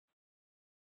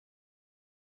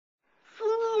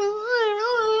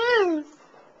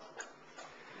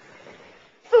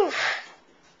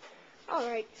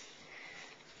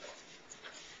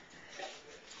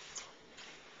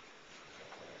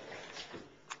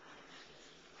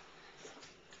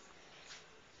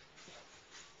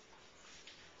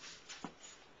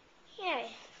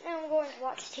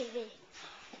watch TV.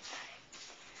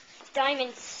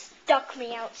 Diamond stuck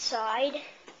me outside.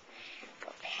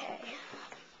 Okay.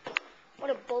 What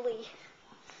a bully.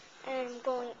 And I'm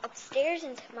going upstairs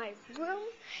into my room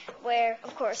where,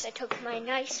 of course, I took my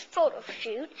nice photo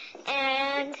shoot.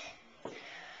 And,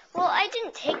 well, I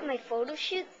didn't take my photo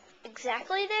shoot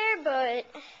exactly there, but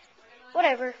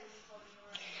whatever.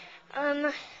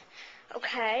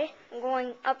 Okay. I'm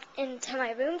going up into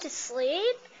my room to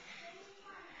sleep.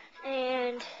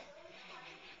 And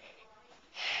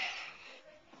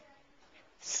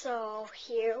so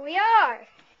here we are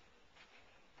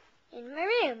in my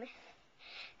room.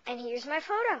 And here's my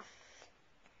photo.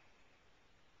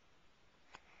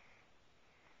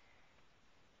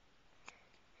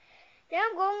 Now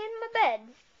I'm going in my bed.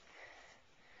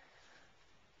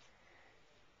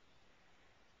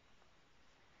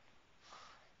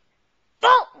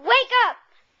 Bolt, wake up!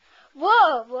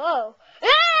 Whoa, whoa.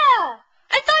 Ah!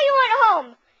 I thought you went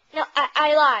home. No,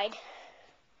 I lied.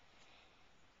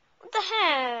 What the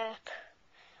heck?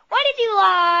 Why did you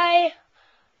lie?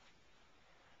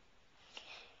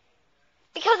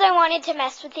 Because I wanted to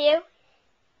mess with you.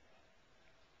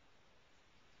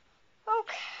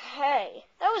 Okay,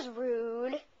 that was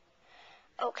rude.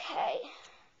 Okay.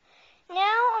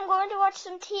 Now I'm going to watch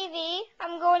some TV.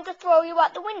 I'm going to throw you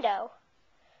out the window.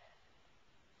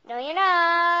 No, you're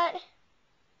not.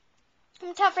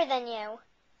 I'm tougher than you.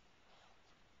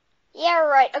 Yeah,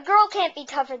 right. A girl can't be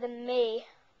tougher than me.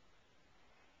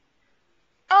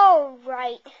 Oh,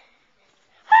 right.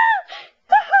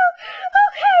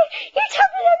 Okay, you're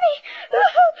tougher than me.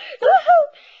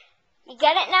 You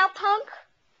get it now, punk?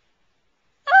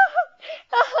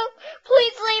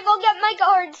 Please leave. I'll get my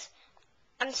guards.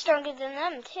 I'm stronger than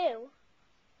them, too.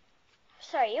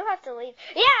 Sorry, you have to leave.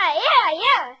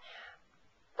 Yeah.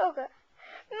 Okay.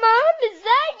 Mom, is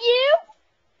that you?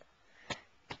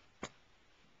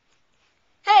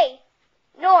 Hey,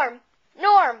 Norm,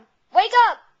 wake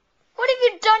up. What have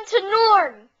you done to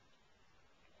Norm?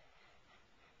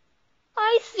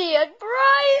 I see a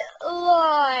bright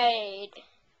light.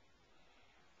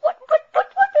 What?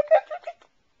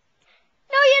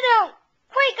 No, you don't.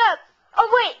 Wake up. Oh,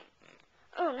 wait.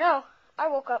 Oh, no. I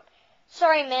woke up.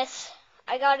 Sorry, miss.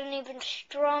 I got an even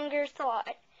stronger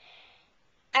thought.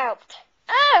 Out.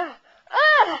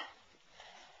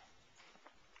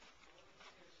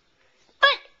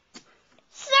 But,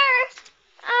 sir,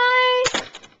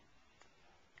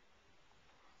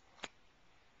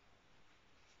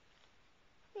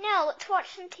 Now, let's watch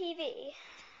some TV.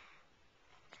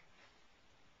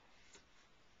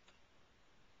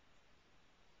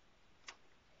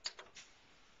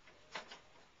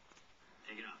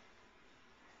 Take it off.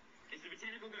 It's the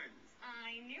Botanical Gardens.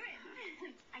 I knew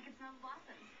it. I could smell the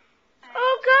blossoms.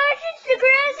 Oh gosh, it's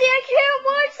Degrassi. I can't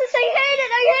watch this. I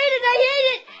hate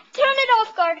it. Turn it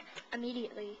off, guard.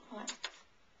 Immediately. What?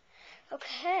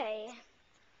 Okay.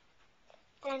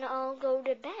 Then I'll go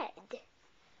to bed.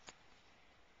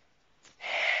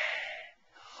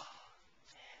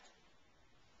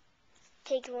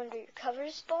 Take you under your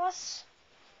covers, boss.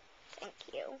 Thank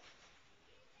you.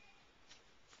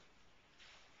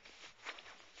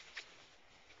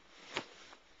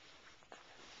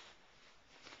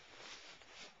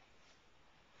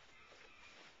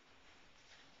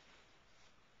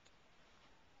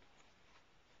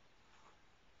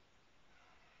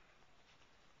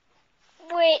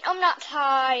 Wait, I'm not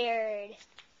tired.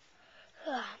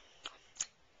 I'm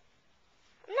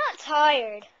not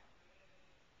tired.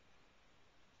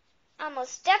 I'm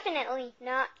most definitely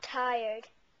not tired.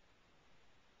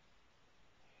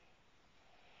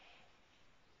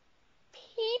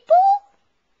 People?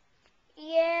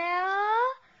 Yeah?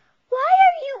 Why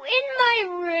are you in my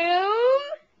room?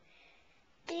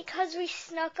 Because we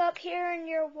snuck up here in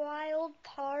your wild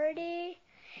party?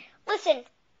 Listen,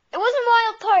 it wasn't a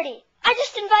wild party. I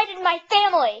just invited my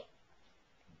family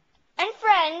and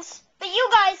friends, but you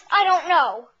guys, I don't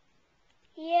know.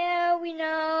 Yeah, we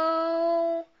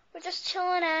know. We're just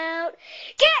chilling out.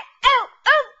 Get out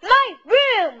of my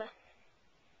room!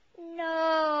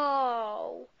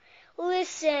 No.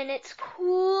 Listen, it's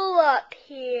cool up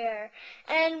here,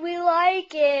 and we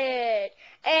like it.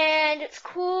 And it's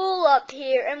cool up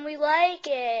here, and we like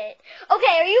it.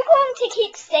 Okay, are you going to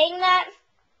keep saying that?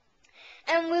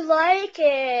 And we like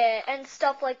it, and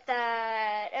stuff like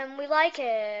that, and we like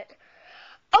it.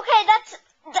 Okay, that's it.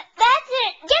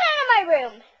 Get out of my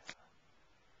room.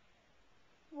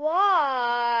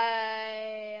 Why?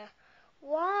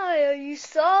 Why are you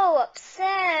so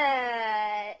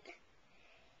upset?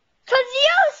 'Cause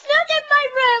you snuck in my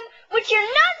room, which you're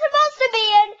not supposed to be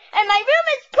in, and my room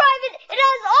is private. It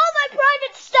has all my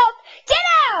private stuff. Get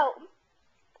out!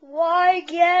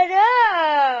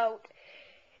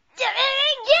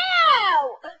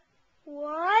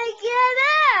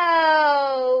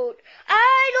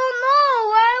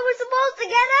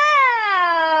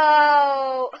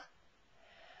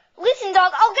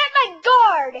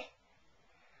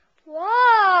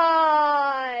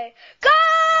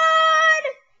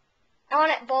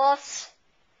 that, boss.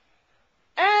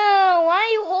 Oh, why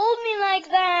you hold me like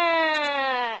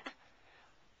that?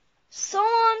 So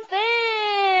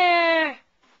unfair.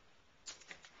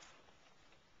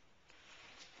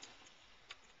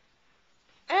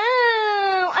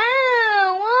 Oh,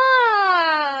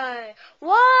 why?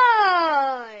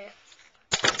 Why?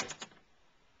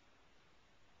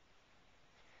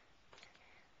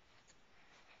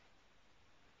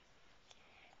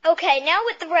 Okay, now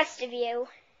with the rest of you.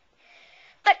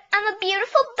 But I'm a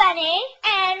beautiful bunny,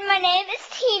 and my name is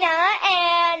Tina,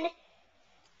 and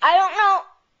I don't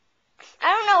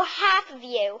know half of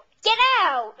you. Get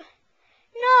out!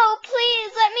 No,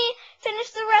 please, let me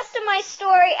finish the rest of my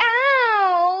story.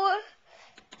 Ow!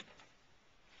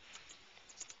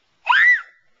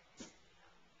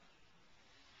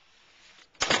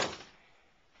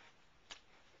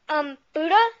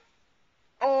 Buddha?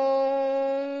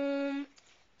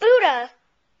 Buddha.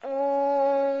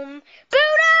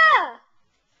 Buddha!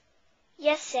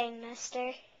 Yes, Sang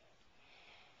Master.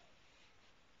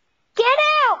 Get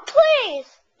out, please!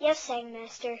 Yes, Sang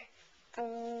Master.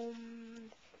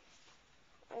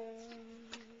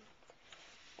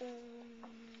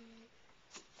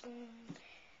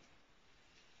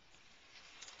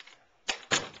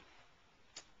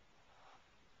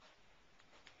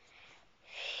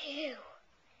 Phew.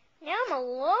 Now I'm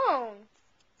alone.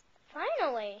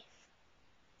 Finally.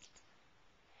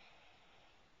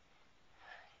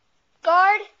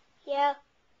 Guard? Yeah.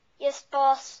 Yes,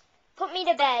 boss. Put me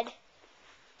to bed.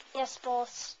 Yes,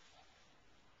 boss.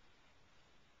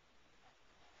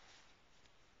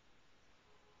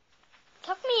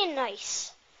 Tuck me in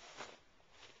nice.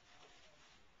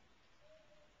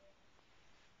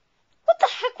 What the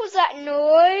heck was that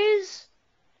noise?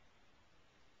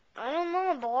 I don't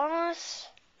know, boss.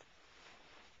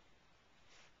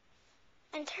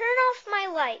 And turn off my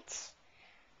lights.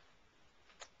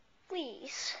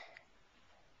 Please.